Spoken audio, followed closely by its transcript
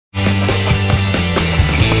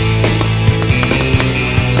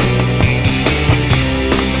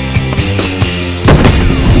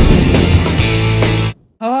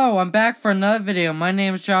I'm back for another video. My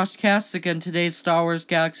name is Josh Kastic, and today's Star Wars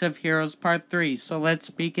Galaxy of Heroes Part 3. So let's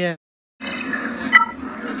begin.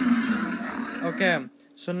 Okay,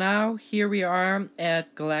 so now here we are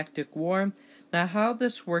at Galactic War. Now how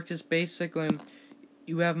this works is basically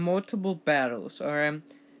you have multiple battles, alright?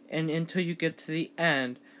 And until you get to the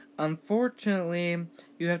end. Unfortunately,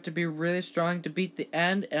 you have to be really strong to beat the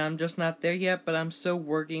end, and I'm just not there yet, but I'm still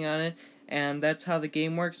working on it. And that's how the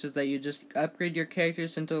game works, is that you just upgrade your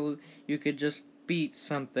characters until you could just beat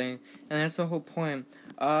something. And that's the whole point.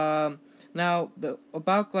 Now,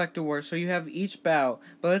 about Galactic War, so you have each battle.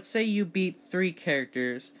 But let's say you beat 3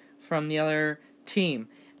 characters from the other team.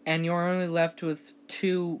 And you're only left with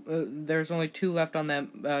 2, there's only 2 left on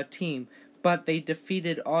that team. But they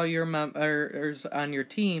defeated all your members on your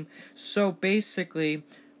team. So basically,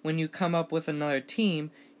 when you come up with another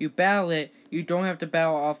team, you battle it, you don't have to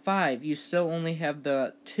battle all 5. You still only have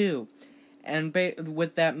the 2. And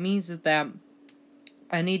what that means is that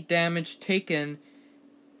any damage taken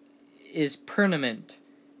is permanent.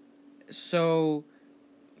 So,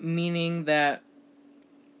 meaning that,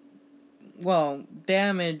 well,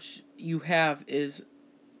 damage you have is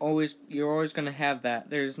you're always going to have that.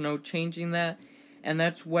 There's no changing that. And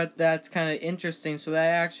that's kind of interesting. So that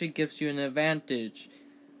actually gives you an advantage.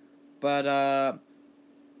 But,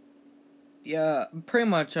 yeah, pretty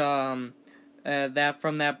much, that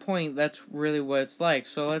from that point, that's really what it's like.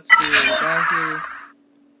 So let's see what we got here.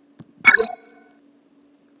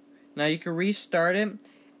 Now you can restart it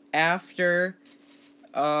after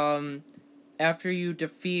you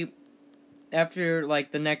defeat, after, like,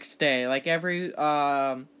 the next day. Like, every,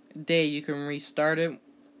 day you can restart it.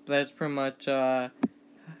 That's pretty much, how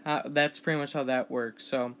that works.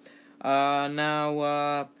 So,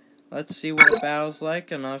 now, let's see what a battle's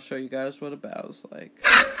like, and I'll show you guys what a battle's like.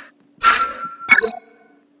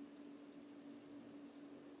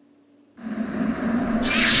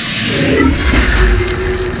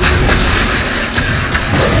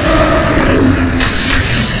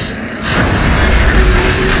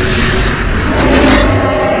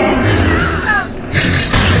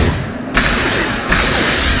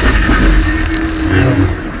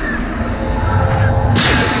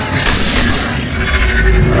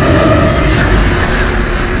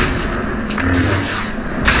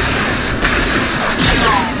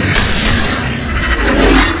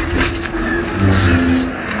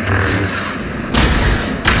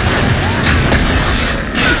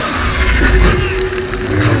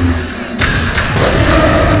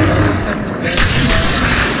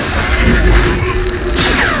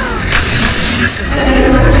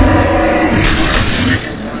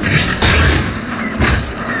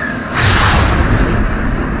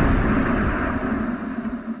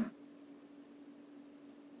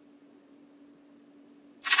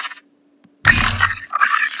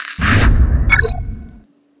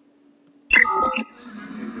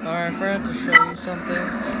 Alright, I forgot to show you something.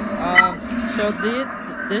 So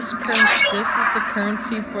this is the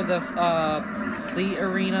currency for the fleet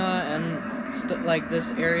arena and like this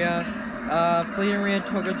area. Fleet arena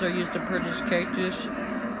tokens are used to purchase characters,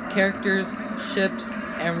 ships,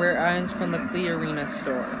 and rare items from the fleet arena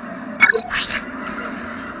store.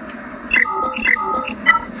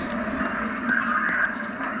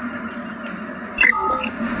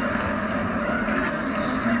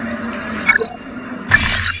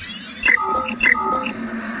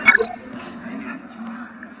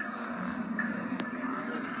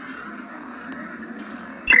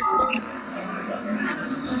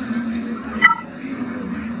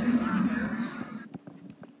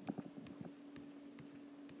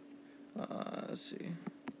 Let's see.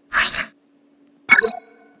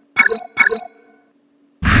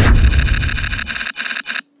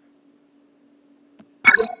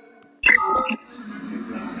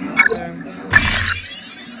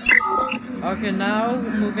 Okay, now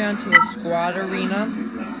moving on to the squad arena.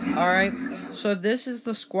 Alright, so this is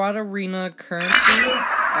the squad arena currency.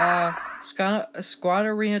 Squad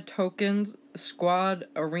arena tokens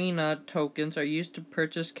are used to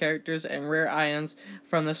purchase characters and rare items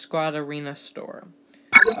from the squad arena store.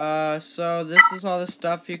 So this is all the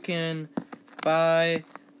stuff you can buy.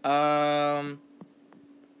 Let's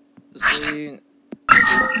see.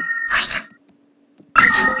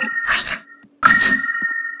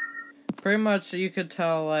 Pretty much you could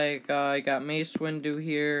tell, like, I got Mace Windu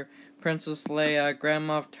here, Princess Leia, Grand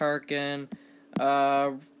Moff Tarkin,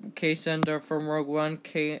 K-Sender from Rogue One,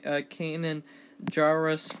 Kanan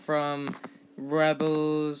Jarrus from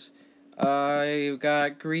Rebels, you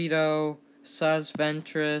got Greedo, Savage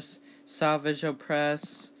Opress, Savage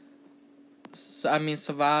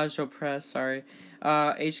Opress, sorry,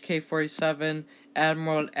 HK-47,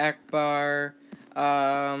 Admiral Akbar,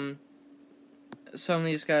 some of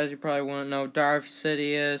these guys you probably won't know, Darth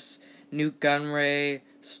Sidious, Newt Gunray,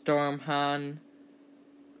 Storm Han,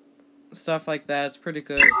 stuff like that. It's pretty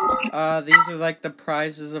good. These are like the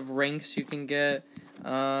prizes of ranks you can get,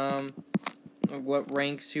 what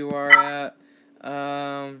ranks you are at,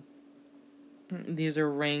 these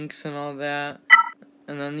are ranks and all that,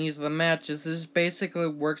 and then these are the matches. This basically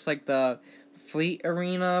works like the Fleet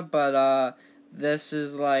Arena, but, this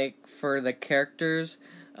is like for the characters.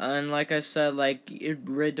 And like I said, like, it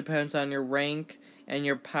really depends on your rank and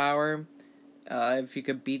your power, if you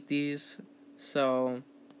could beat these. So,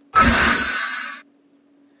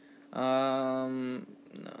 no.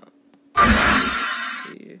 Let's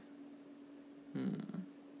see.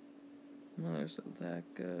 No, isn't that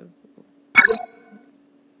good.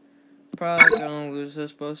 Probably gonna lose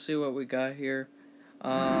this, but we'll see what we got here.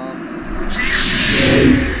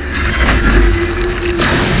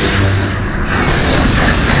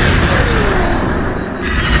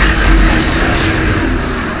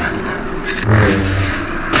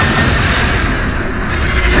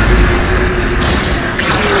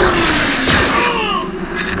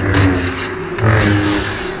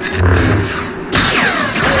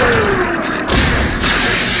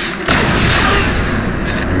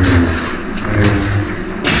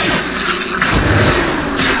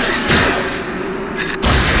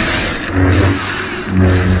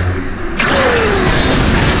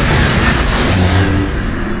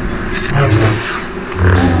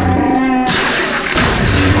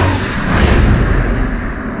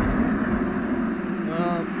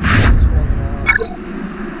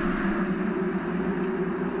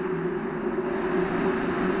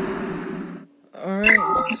 Alright,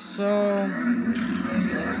 so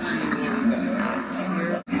let's see what we got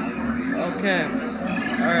here. Okay,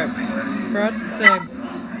 alright. Forgot to say,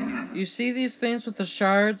 you see these things with the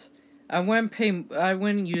shards? I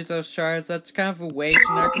wouldn't use those shards. That's kind of a waste.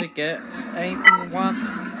 You're not gonna get anything you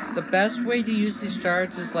want. The best way to use these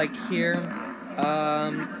shards is like here.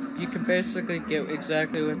 You can basically get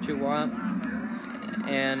exactly what you want,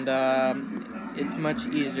 and it's much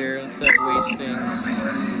easier instead of wasting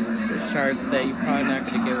the shards that you're probably not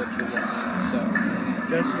going to get what you want. So,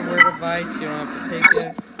 just a word of advice, you don't have to take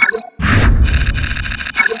it.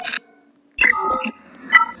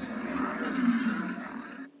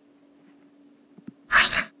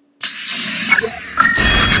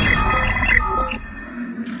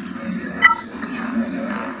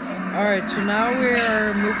 Alright, so now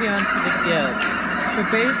we're moving on to the guild. So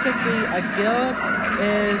basically, a guild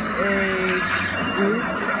is a group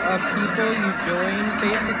of people you join,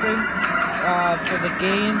 basically, for the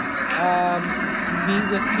game. Meet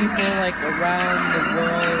with people, like, around the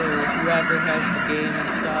world, or whoever has the game and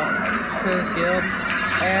stuff, per guild.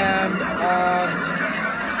 And,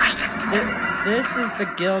 this is the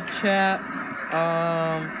guild chat,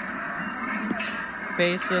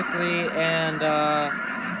 basically, and,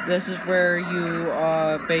 this is where you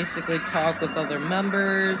basically talk with other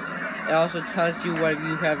members. It also tells you what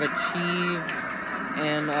you have achieved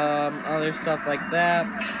and other stuff like that.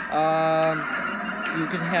 You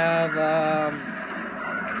can have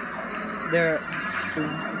the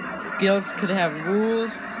guilds could have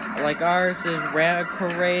rules. Like ours is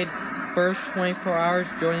Radical Raid. First 24 hours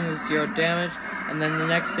joining with 0 damage, and then the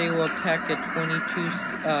next day we'll attack at 22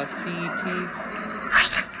 CET,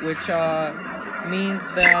 which means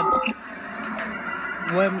that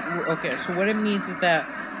what it means is that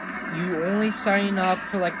you only sign up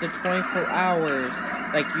for like the 24 hours.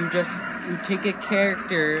 Like you take a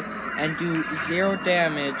character and do 0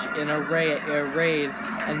 damage in a raid,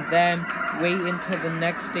 and then wait until the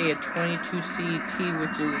next day at 22 CET,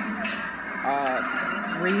 which is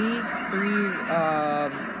 3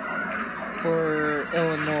 for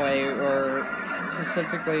Illinois, or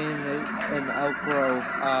specifically in Elk Grove.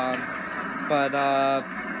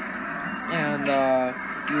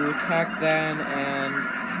 You attack then, and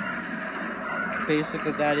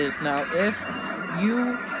basically that is. Now, if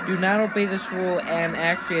you do not obey this rule and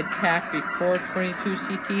actually attack before 22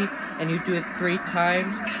 CT, and you do it 3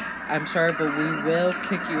 times, I'm sorry, but we will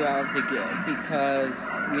kick you out of the guild, because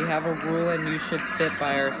we have a rule and you should fit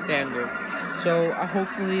by our standards. So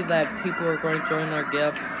hopefully that people are going to join our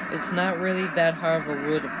guild. It's not really that hard of a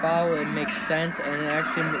rule to follow. It makes sense, and it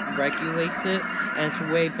actually regulates it, and it's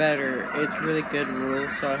way better. It's really good rule,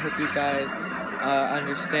 so I hope you guys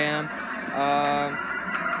understand.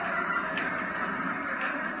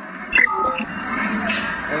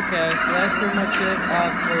 Okay, so that's pretty much it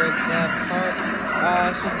for that part.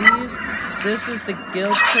 So this is the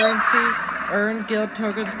guild currency. earn guild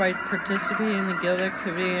tokens by participating in the guild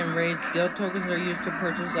activity and raids. Guild tokens are used to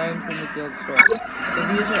purchase items in the guild store. So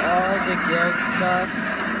these are all the guild stuff.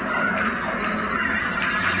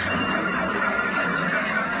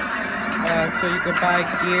 So you could buy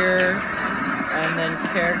gear and then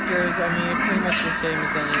characters. I mean, pretty much the same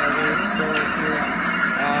as any other store here.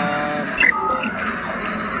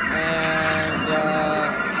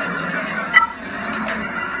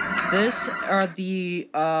 This are the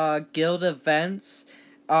guild events.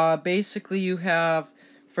 Basically, you have,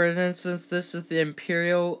 for instance, this is the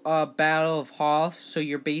Imperial Battle of Hoth. So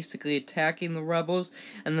you're basically attacking the rebels,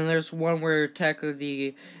 and then there's one where you're attacking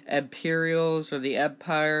the Imperials or the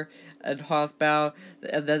Empire at Hoth battle.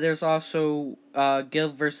 And then there's also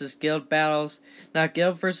guild versus guild battles. Now,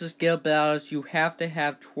 guild versus guild battles, you have to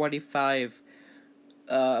have 25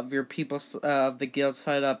 of your people of the guild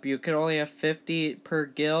set up. You can only have 50 per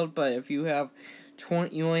guild, but if you have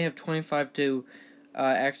 20, you only have 25 to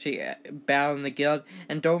actually battle in the guild.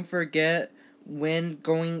 And don't forget, when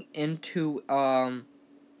going into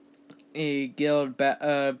a guild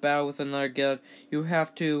battle with another guild, you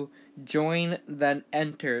have to join then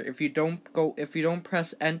enter. If you don't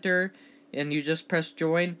press enter and you just press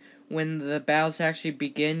join, when the battles actually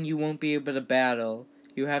begin, you won't be able to battle.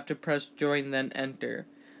 You have to press join then enter.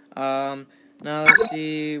 Now let's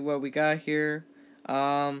see what we got here.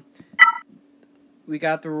 We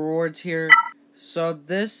got the rewards here. So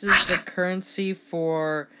this is the currency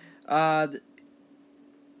for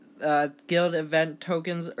guild event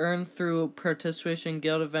tokens earned through participation in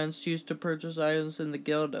guild events used to purchase items in the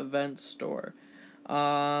guild event store.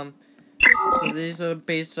 So these are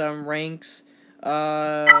based on ranks. Those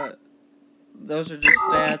are just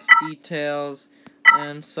stats, details,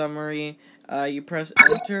 and summary. You press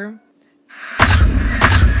enter.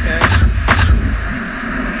 Okay.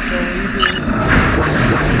 So what you do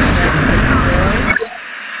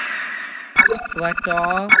is select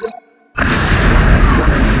all.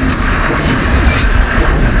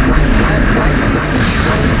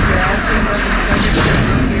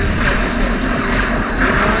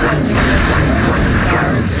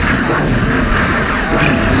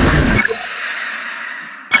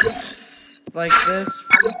 Like this.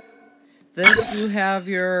 This, you have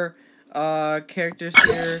your characters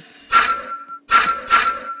here.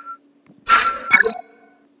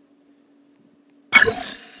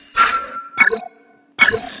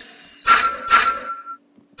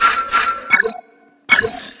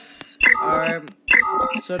 Alright,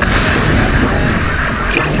 so now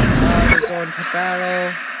we're going to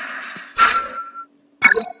battle.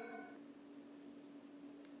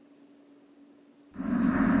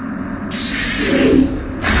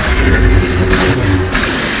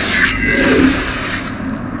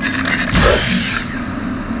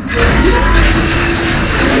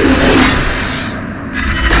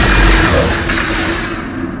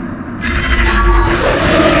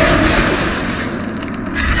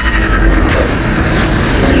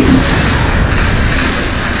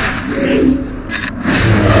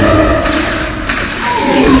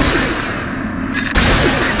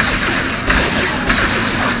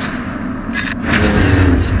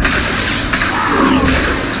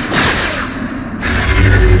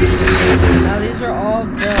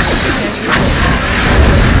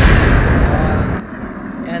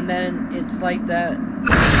 And then it's like that.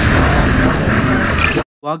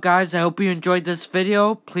 Well guys, I hope you enjoyed this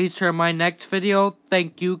video. Please turn my next video.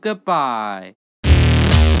 Thank you, goodbye.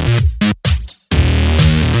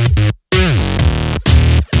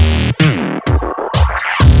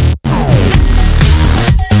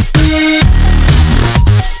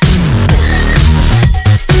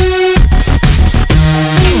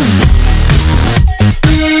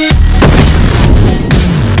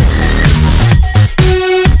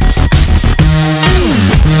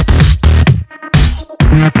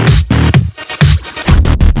 We'll be right back.